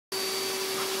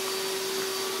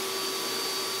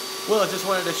Well, I just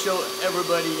wanted to show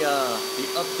everybody the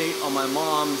update on my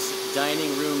mom's dining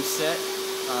room set.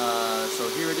 So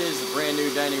here it is, a brand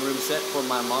new dining room set for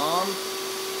my mom.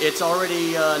 It's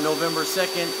already November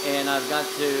 2nd, and I'm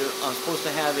supposed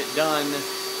to have it done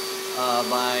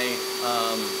by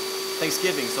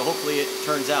Thanksgiving, so hopefully it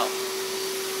turns out.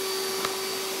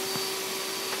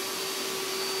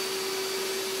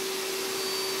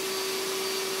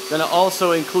 Gonna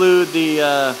also include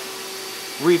the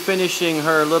refinishing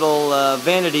her little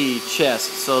vanity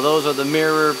chest. So those are the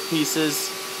mirror pieces,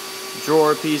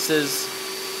 drawer pieces.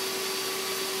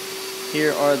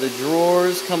 Here are the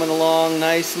drawers coming along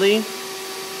nicely.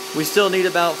 We still need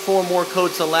about 4 more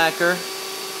coats of lacquer.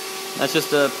 That's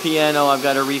just a piano I've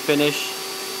got to refinish.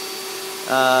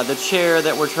 The chair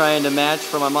that we're trying to match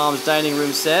for my mom's dining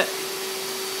room set.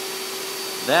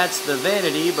 That's the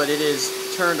vanity, but it is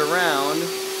turned around.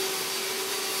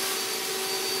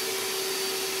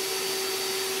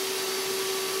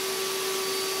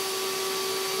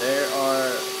 There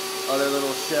are other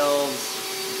little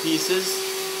shelves pieces.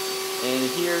 And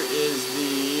here is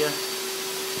the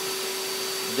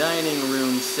dining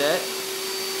room set.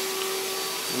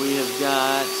 We have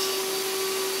got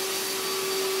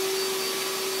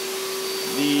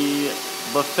the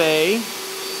buffet.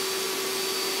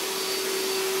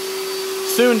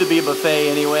 Soon to be buffet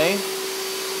anyway.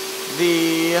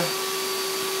 The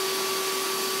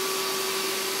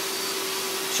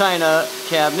china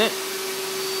cabinet.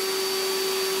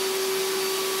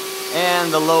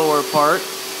 And the lower part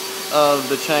of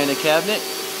the china cabinet.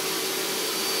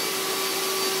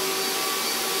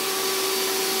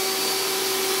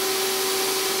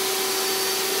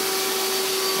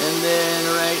 And then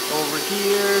right over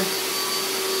here,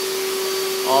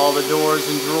 all the doors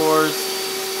and drawers.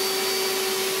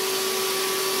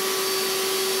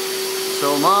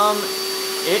 So Mom,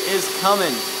 it is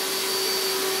coming.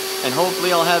 And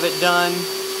hopefully I'll have it done.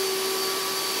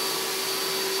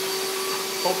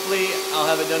 Hopefully I'll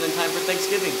have it done in time for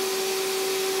Thanksgiving.